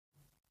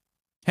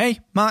Hey,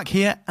 Mark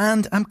here,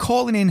 and I'm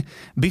calling in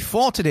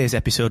before today's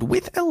episode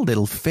with a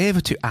little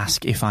favour to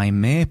ask, if I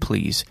may,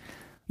 please.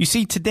 You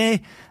see,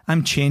 today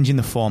I'm changing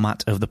the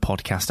format of the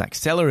Podcast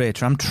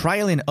Accelerator. I'm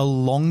trialling a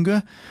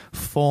longer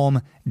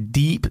form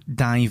deep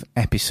dive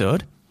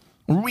episode,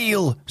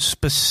 real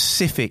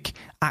specific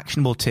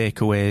actionable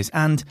takeaways,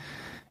 and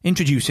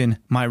introducing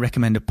my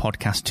recommended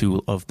podcast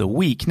tool of the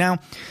week. Now,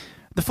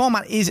 the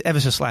format is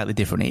ever so slightly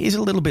different. It is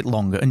a little bit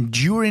longer, and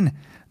during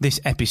this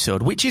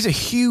episode, which is a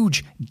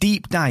huge,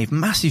 deep dive,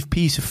 massive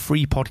piece of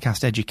free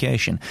podcast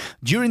education,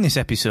 during this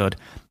episode,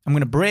 I'm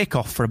going to break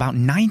off for about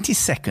 90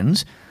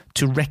 seconds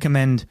to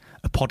recommend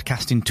a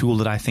podcasting tool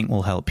that I think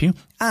will help you.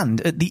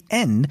 And at the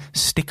end,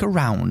 stick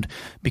around,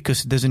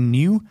 because there's a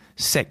new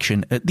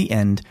section at the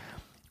end,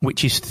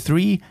 which is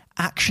 3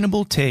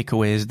 actionable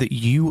takeaways that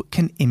you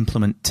can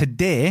implement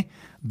today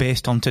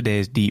based on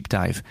today's deep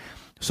dive.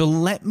 So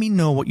let me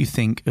know what you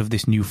think of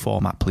this new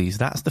format, please.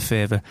 That's the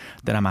favour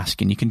that I'm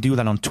asking. You can do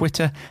that on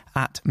Twitter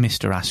at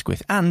Mr.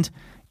 Asquith, and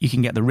you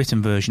can get the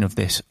written version of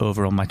this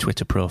over on my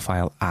Twitter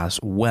profile as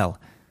well.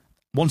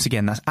 Once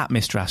again, that's at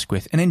Mr.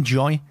 Asquith, and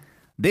enjoy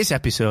this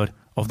episode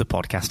of the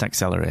Podcast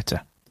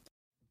Accelerator.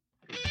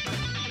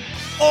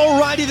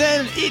 Alrighty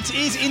then, it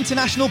is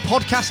International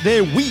Podcast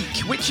Day week,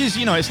 which is,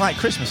 it's like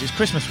Christmas. It's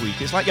Christmas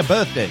week. It's like your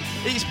birthday.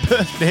 It's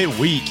birthday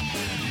week.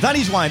 That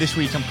is why this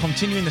week I'm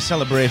continuing the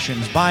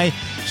celebrations by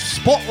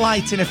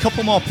spotlighting a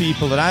couple more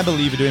people that I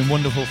believe are doing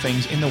wonderful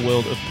things in the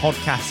world of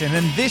podcasting.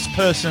 And this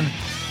person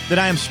that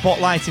I am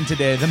spotlighting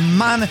today, the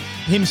man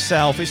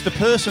himself, it's the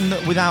person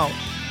that without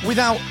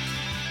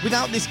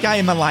this guy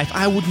in my life,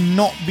 I would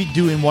not be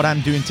doing what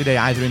I'm doing today,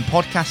 either in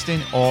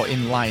podcasting or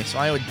in life. So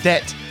I owe a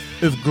debt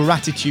of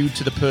gratitude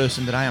to the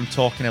person that I am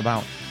talking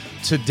about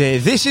today.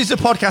 This is the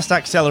Podcast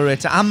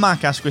Accelerator. I'm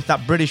Mark Asquith,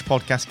 that British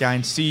podcast guy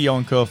and CEO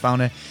and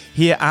co-founder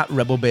here at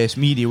Rebel Base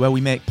Media, where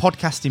we make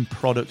podcasting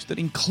products that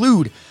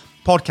include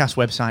podcast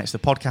websites, the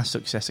Podcast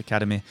Success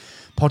Academy,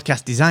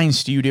 podcast design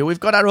studio. We've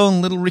got our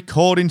own little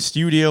recording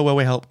studio where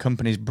we help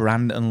companies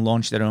brand and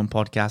launch their own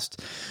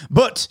podcasts.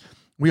 But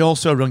we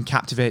also run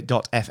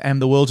Captivate.fm,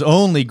 the world's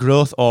only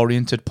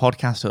growth-oriented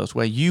podcast host,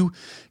 where you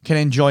can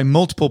enjoy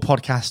multiple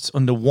podcasts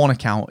under one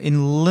account,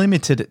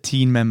 unlimited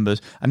team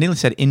members. I nearly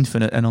said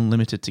infinite and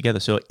unlimited together.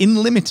 So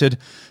unlimited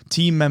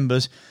team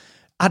members,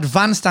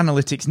 advanced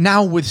analytics,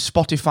 now with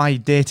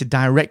Spotify data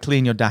directly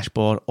in your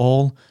dashboard,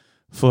 all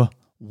for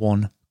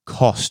one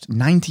cost.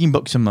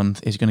 $19 a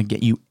month is going to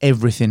get you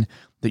everything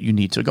that you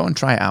need. So go and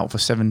try it out for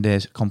 7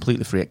 days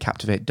completely free at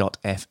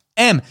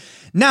Captivate.fm.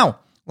 Now,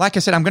 like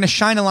I said, I'm going to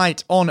shine a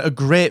light on a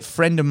great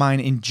friend of mine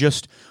in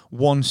just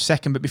 1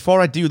 second. But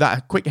before I do that,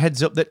 a quick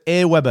heads up that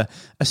Aweber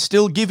are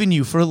still giving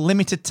you for a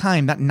limited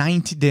time that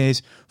 90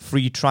 days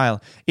free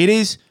trial. It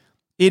is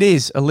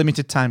a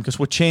limited time because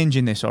we're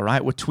changing this, all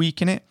right? We're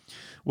tweaking it.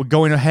 We're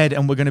going ahead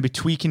and we're going to be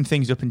tweaking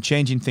things up and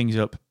changing things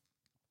up.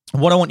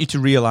 What I want you to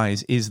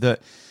realize is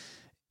that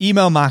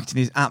email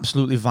marketing is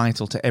absolutely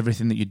vital to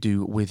everything that you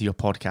do with your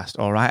podcast,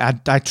 all right?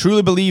 I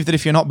truly believe that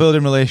if you're not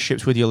building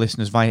relationships with your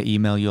listeners via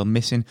email, you're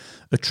missing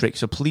a trick.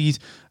 So please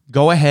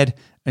go ahead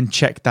and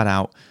check that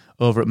out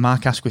over at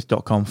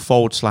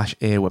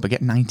markasquith.com/Aweber.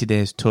 Get 90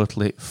 days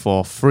totally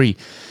for free.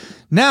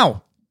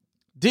 Now,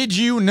 did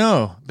you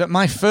know that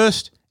my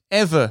first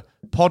ever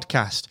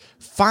podcast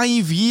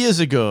 5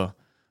 years ago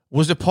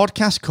was a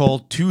podcast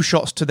called Two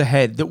Shots to the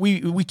Head that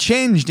we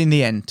changed in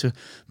the end to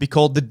be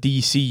called the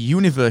DC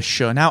Universe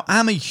Show. Now,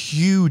 I'm a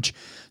huge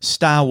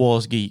Star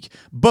Wars geek,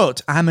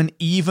 but I'm an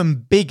even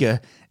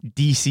bigger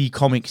DC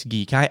Comics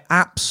geek. I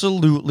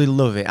absolutely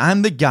love it.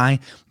 I'm the guy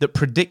that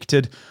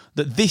predicted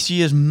that this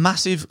year's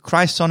massive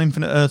Crisis on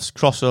Infinite Earths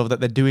crossover that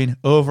they're doing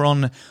over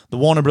on the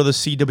Warner Brothers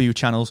CW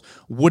channels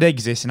would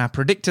exist, and I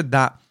predicted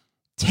that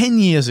 10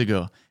 years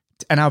ago.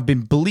 And I've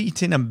been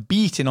bleating and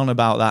beating on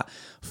about that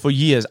for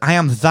years. I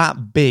am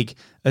that big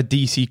a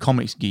DC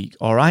Comics geek,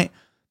 all right?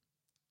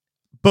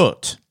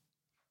 But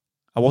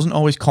I wasn't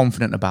always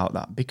confident about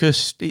that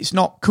because it's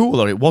not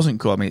cool, or it wasn't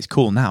cool. I mean, it's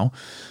cool now,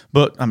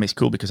 but it's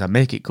cool because I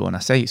make it cool and I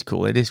say it's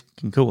cool. It is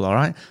cool, all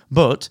right?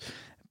 But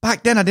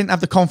back then I didn't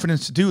have the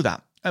confidence to do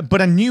that.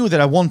 But I knew that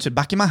I wanted,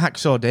 back in my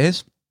Hacksaw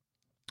days,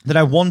 that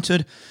I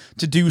wanted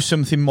to do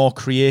something more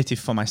creative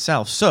for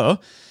myself. So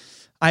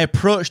I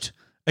approached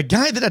a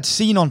guy that I'd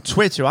seen on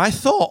Twitter, I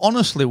thought,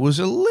 honestly, was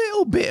a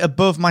little bit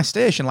above my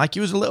station. Like, he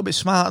was a little bit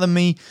smarter than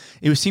me.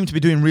 He seemed to be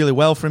doing really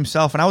well for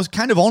himself. And I was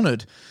kind of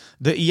honoured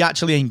that he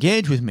actually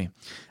engaged with me.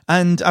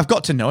 And I've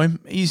got to know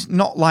him. He's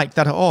not like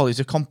that at all. He's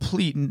a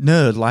complete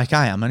nerd like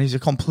I am. And he's a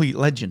complete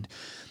legend.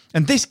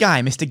 And this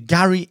guy, Mr.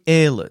 Garry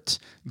Aylott,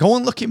 go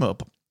and look him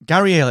up.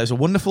 Garry Aylott is a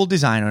wonderful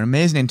designer, an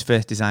amazing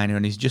interface designer,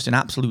 and he's just an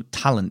absolute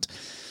talent.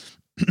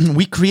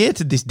 We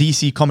created this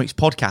DC Comics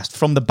podcast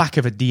from the back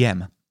of a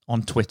DM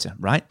on Twitter,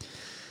 right?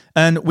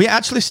 And we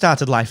actually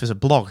started life as a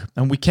blog,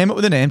 and we came up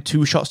with the name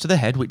Two Shots to the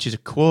Head, which is a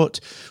quote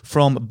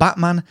from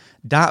Batman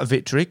Dark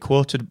Victory,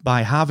 quoted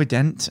by Harvey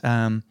Dent,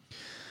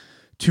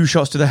 Two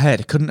Shots to the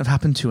Head couldn't have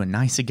happened to a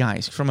nicer guy.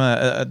 It's from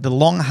the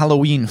Long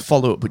Halloween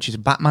follow-up, which is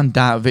Batman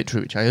Dark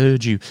Victory, which I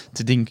urge you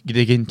to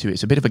dig into.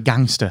 It's a bit of a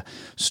gangster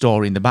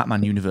story in the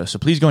Batman universe, so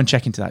please go and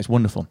check into that. It's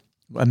wonderful.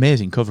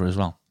 Amazing cover as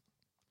well.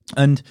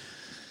 And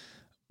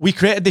we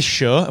created this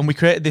show, and we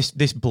created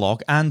this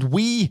blog, and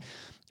we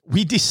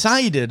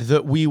decided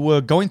that we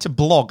were going to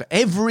blog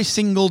every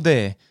single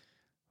day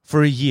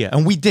for a year,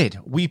 and we did.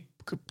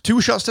 Two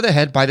Shots to the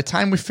Head, by the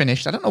time we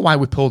finished, I don't know why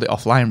we pulled it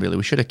offline, really.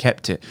 We should have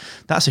kept it.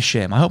 That's a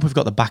shame. I hope we've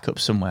got the backup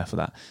somewhere for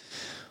that.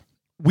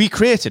 We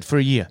created for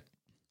a year,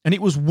 and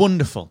it was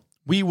wonderful.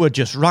 We were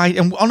just right,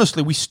 and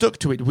honestly, we stuck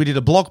to it. We did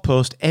a blog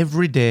post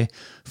every day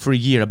for a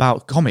year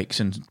about comics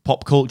and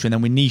pop culture, and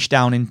then we niched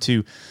down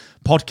into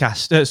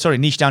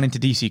niched down into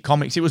DC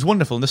Comics. It was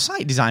wonderful, and the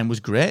site design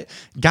was great.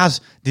 Gaz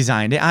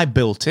designed it, I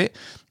built it,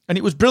 and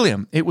it was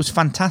brilliant. It was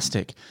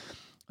fantastic.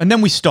 And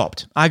then we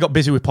stopped. I got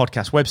busy with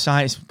podcast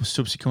websites,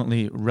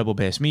 subsequently Rebel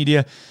Base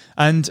Media,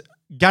 and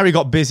Garry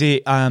got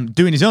busy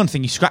doing his own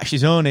thing. He scratched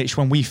his own itch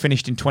when we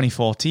finished in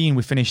 2014.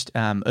 We finished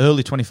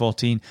early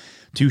 2014,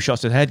 Two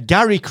Shots to the Head.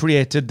 Garry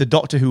created the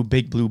Doctor Who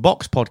Big Blue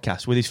Box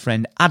podcast with his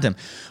friend Adam,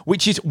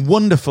 which is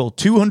wonderful.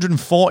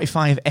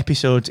 245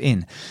 episodes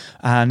in.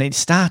 And it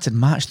started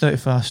March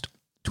 31st,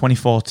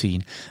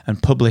 2014,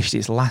 and published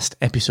its last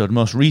episode,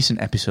 most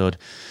recent episode,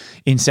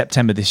 in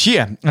September this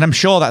year. And I'm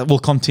sure that will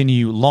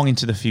continue long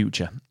into the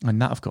future.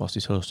 And that, of course,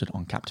 is hosted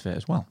on Captivate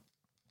as well.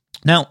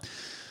 Now,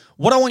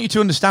 what I want you to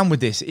understand with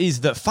this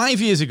is that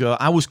 5 years ago,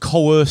 I was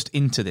coerced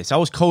into this. I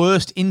was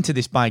coerced into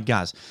this by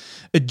Gaz.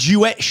 A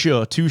duet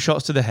show, Two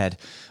Shots to the Head.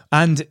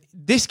 And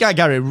this guy,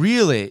 Garry,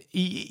 really,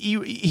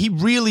 he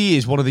really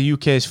is one of the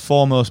UK's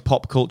foremost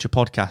pop culture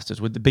podcasters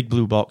with the Big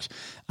Blue Box.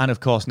 And, of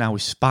course, now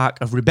with Spark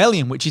of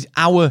Rebellion, which is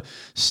our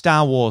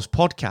Star Wars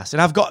podcast.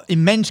 And I've got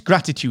immense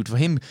gratitude for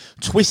him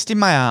twisting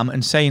my arm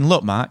and saying,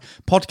 look, Mark,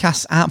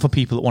 podcasts aren't for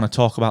people that want to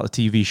talk about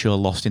the TV show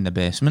Lost in the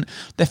Basement.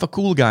 They're for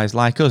cool guys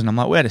like us. And I'm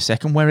like, wait a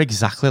second, we're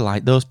exactly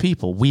like those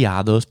people. We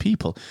are those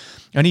people.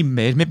 And he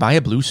made me buy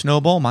a Blue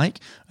Snowball mic,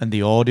 and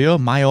the audio,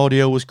 my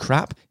audio was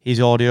crap, his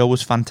audio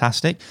was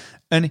fantastic,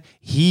 and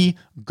he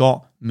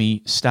got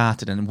me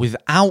started. And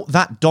without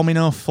that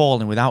domino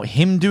falling, without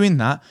him doing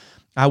that,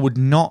 I would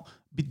not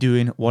be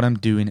doing what I'm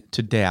doing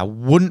today. I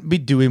wouldn't be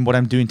doing what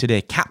I'm doing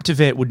today.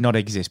 Captivate would not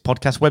exist.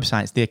 Podcast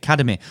websites, the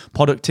Academy,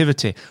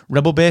 Productivity,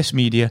 Rebel Base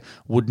Media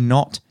would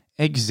not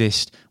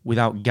exist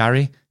without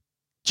Garry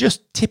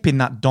just tipping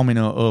that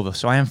domino over.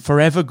 So I am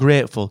forever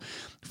grateful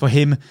for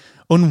him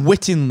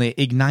unwittingly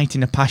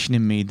igniting a passion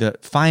in me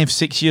that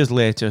 5-6 years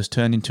later has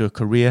turned into a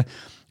career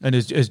and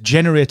has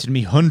generated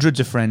me hundreds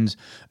of friends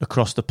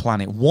across the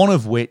planet, one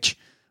of which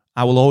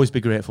I will always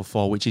be grateful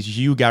for, which is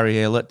you, Garry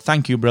Aylott.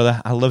 Thank you,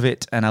 brother. I love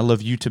it, and I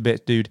love you to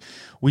bits, dude.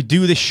 We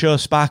do this show,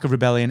 Spark of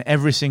Rebellion,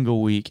 every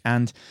single week,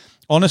 and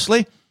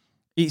honestly,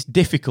 it's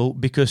difficult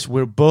because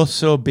we're both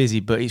so busy,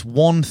 but it's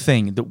one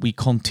thing that we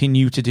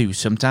continue to do.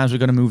 Sometimes we're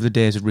going to move the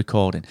days of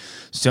recording.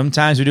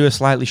 Sometimes we do a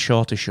slightly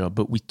shorter show,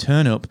 but we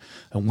turn up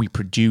and we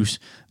produce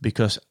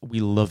because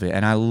we love it.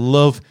 And I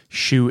love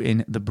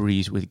shooting the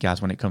breeze with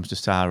Gaz when it comes to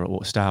Star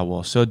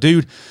Wars. So,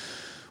 dude,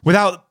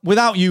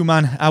 without you,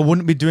 man, I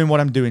wouldn't be doing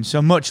what I'm doing.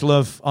 So much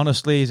love,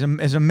 honestly. He's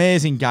an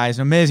amazing guy, he's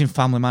an amazing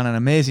family man, an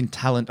amazing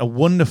talent, a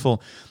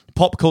wonderful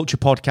pop culture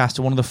podcaster,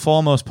 one of the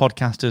foremost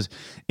podcasters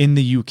in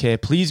the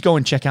UK. Please go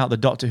and check out the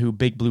Doctor Who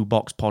Big Blue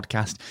Box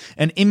podcast.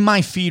 And in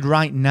my feed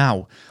right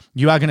now,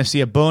 you are going to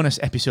see a bonus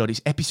episode. It's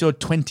episode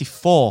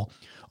 24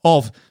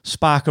 of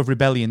Spark of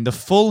Rebellion. The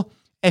full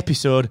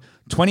episode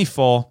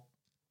 24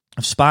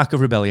 of Spark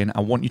of Rebellion.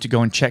 I want you to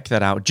go and check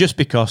that out just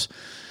because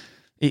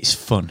it's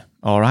fun.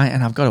 All right.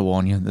 And I've got to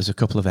warn you, there's a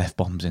couple of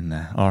F-bombs in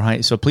there. All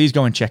right. So please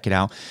go and check it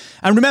out.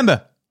 And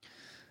remember,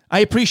 I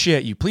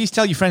appreciate you. Please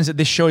tell your friends that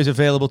this show is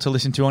available to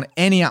listen to on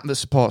any app that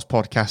supports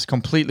podcasts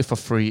completely for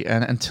free.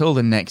 And until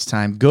the next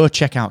time, go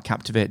check out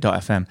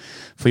Captivate.fm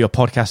for your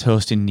podcast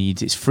hosting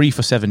needs. It's free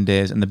for 7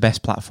 days and the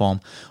best platform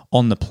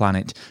on the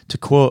planet. To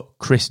quote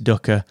Chris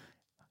Ducker,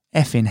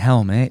 effing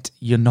hell, mate,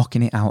 you're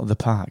knocking it out of the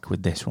park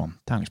with this one.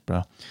 Thanks,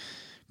 bro.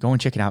 Go and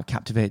check it out,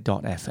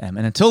 Captivate.fm. And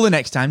until the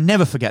next time,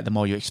 never forget, the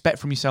more you expect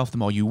from yourself, the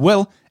more you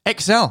will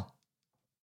excel.